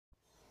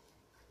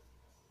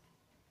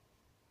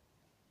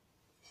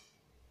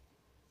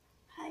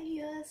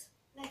viewers,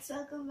 let's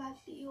welcome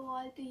back to you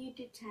all to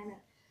YouTube channel.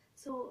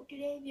 So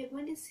today we are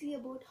going to see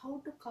about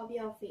how to cover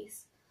your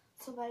face.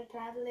 So while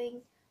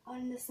traveling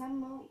on the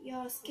summer,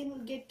 your skin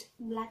will get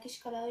blackish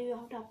color, you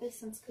have to apply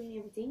sunscreen and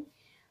everything.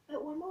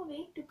 But one more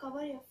way to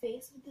cover your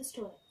face with the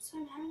stolon. So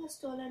I'm having a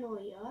stolon over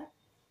here.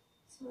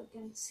 So you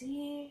can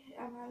see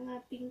I'm having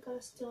a pink color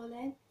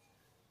stolon.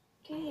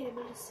 Okay, you're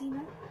able to see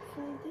now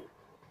fully.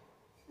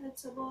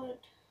 That's about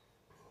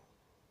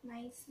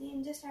nicely.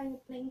 I'm just having a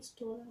plain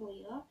stolon over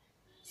here.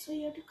 So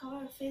you have to cover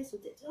your face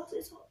with it. So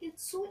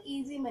it's so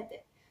easy method.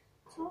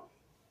 So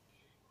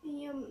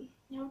you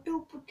have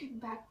to put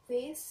it back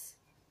face.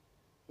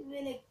 It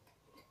will like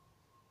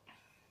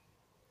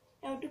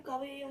you have to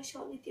cover your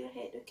shawl with your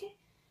head. Okay,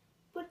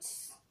 put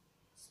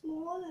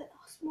small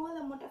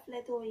amount of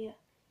length over here.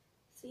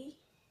 See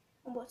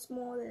about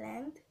small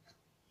length.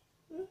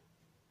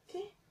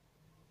 Okay,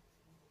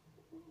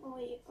 over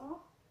here.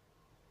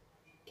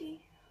 Okay,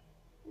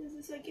 this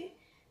is okay.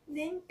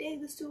 Then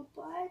take this two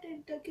part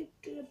and tuck it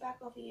to the back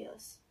of your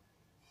ears.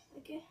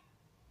 Okay,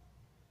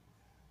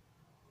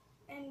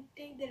 and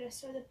take the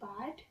rest of the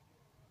part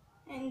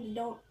and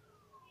down.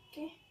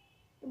 Okay,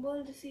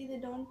 able to see the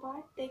down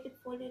part, take it,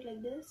 fold it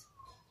like this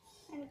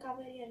and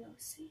cover your nose.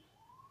 See,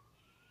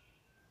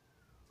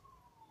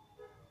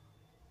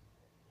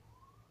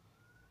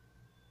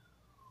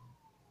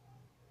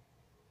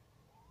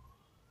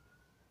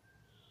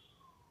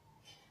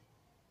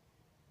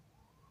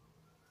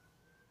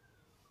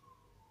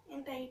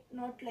 and tie it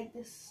not like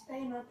this, tie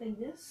a knot like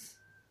this,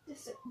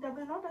 just a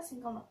double knot or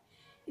single knot.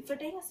 If you're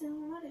tying a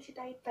single knot, you should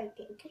tie it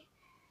tightly. Okay,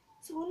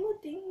 so one more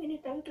thing, when you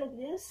tie it like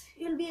this,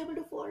 you'll be able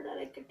to fold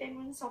like 10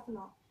 minutes of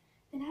now.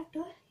 Then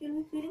after,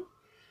 you'll be feeling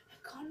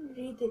I can't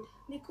breathe it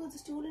because the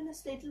stolon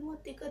is little more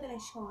thicker than a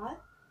shawl.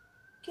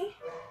 Okay,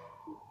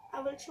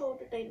 I will show how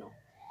to tie now.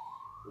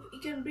 You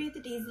can breathe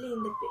it easily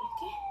in that way.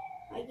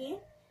 Okay, again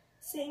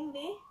same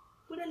way,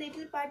 put a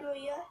little part over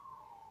here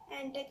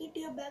and take it to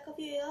your back of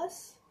your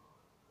ears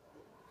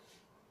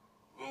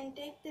and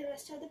take the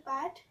rest of the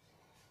part.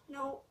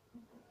 Now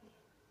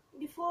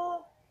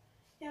before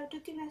you have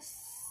taken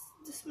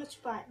this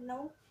much part,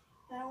 now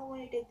I don't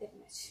want to take that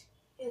much.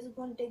 You're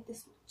going to take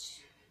this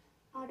much,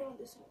 not even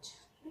this much.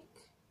 Like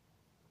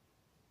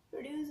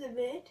reduce a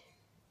bit.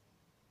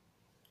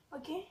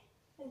 Okay,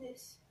 like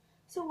this.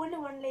 So only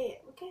one layer.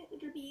 Okay,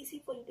 it will be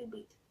easy for you to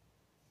breathe.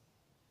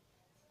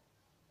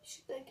 You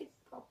should take it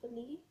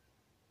properly.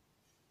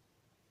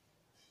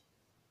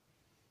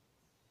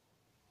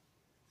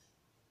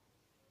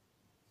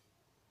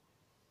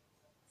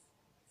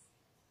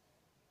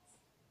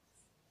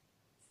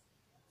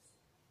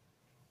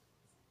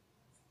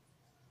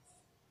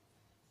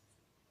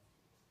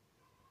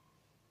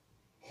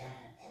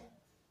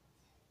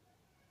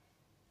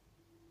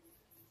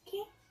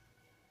 Okay,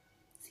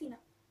 see now.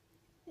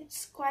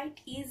 It's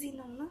quite easy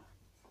now, no?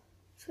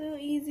 So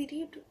easy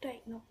to tie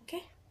now.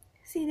 Okay,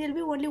 see there will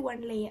be only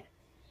one layer.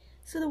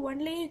 So the one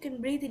layer you can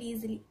breathe it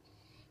easily.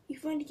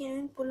 If you want, you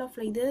can pull off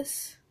like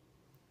this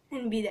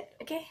and be there.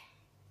 Okay.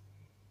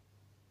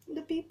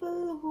 The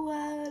people who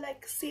are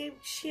like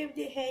shave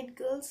their head,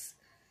 girls,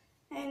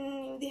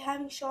 and they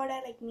having short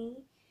hair like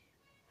me,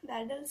 the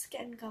adults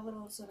can cover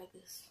also like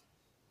this.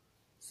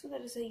 So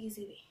that is a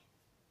easy way.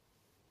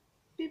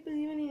 People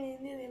even in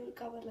India they will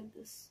cover like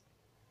this.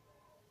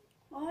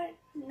 Or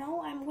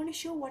now I'm going to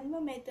show one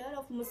more method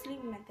of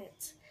Muslim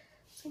methods.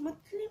 So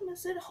Muslim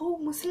method, how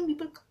Muslim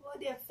people cover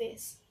their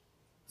face.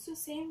 So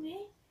same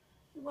way,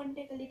 you're going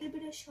to take a little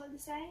bit of shawl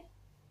this side.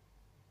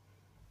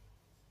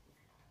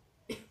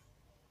 A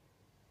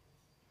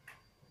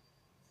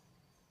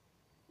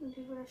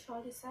little bit of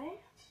shawl this side.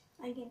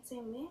 Again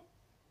same way.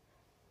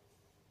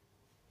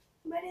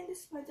 But in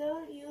this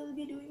method, you will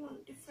be doing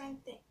a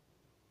different thing.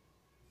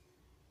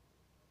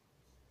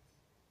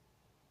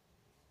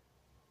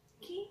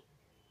 Okay,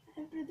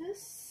 after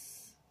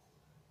this,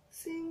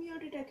 same you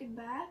have to take it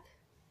back,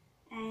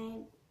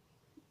 and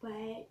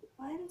but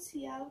once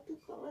you have to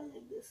cover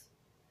like this.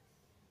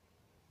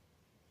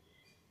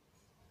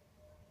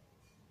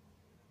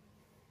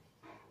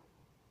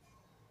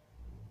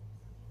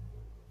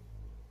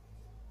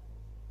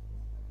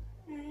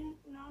 And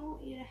now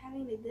you're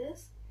having like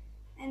this,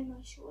 and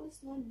my shawl is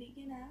not big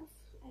enough.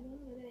 I don't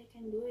know whether I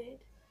can do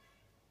it.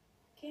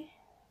 Okay.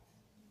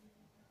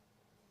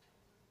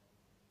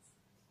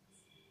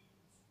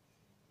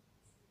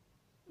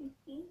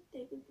 Okay,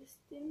 take this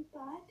thin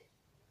part,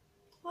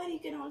 or you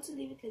can also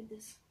leave it like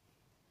this.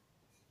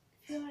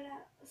 If you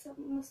are some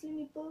Muslim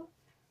people,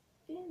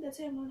 okay, that's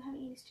why I'm not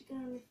having any sticker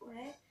on my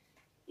forehead.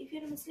 If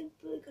you're a Muslim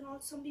people, you can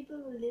also, some people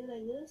will live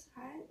like this,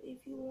 and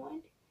if you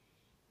want,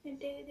 you can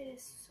take there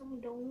is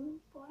some down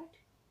part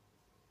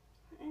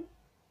and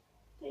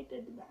tie it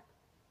at the back.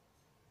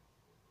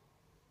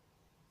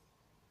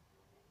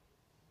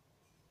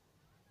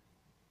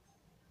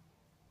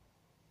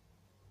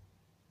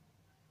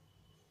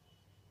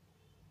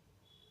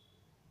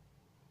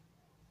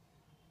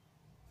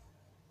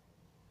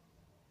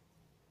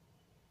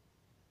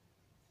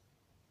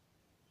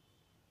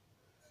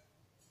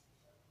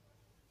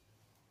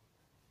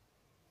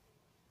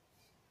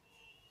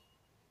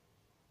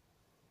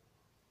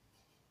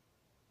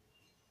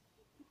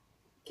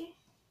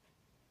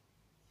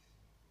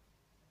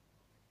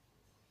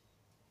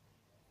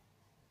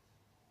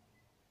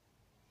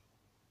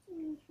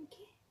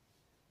 Okay,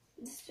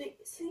 this way,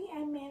 see,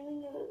 I'm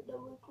having a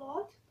double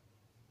cloth.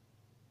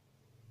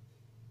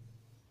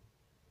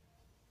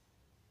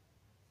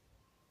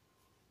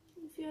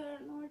 If you are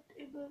not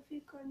able, if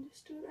you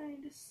understood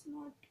and it is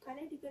not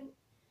correct, you can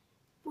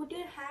put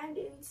your hand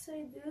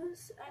inside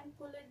this and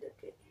pull it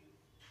that way.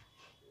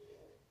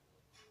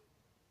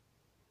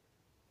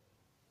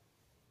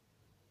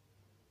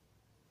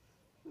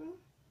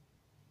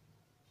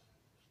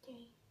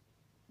 Okay,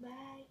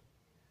 bye.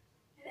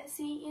 And I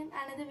see you in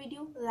another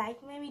video.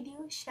 Like my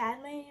video, share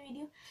my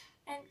video,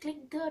 and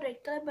click the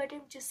red color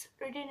button just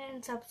written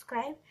and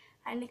subscribe.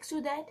 And next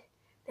to that,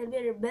 there'll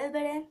be a bell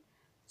button.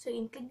 So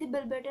you can click the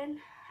bell button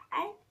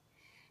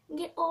and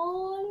get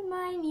all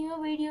my new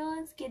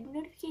videos, get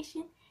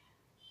notification.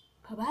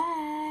 Bye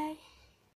bye.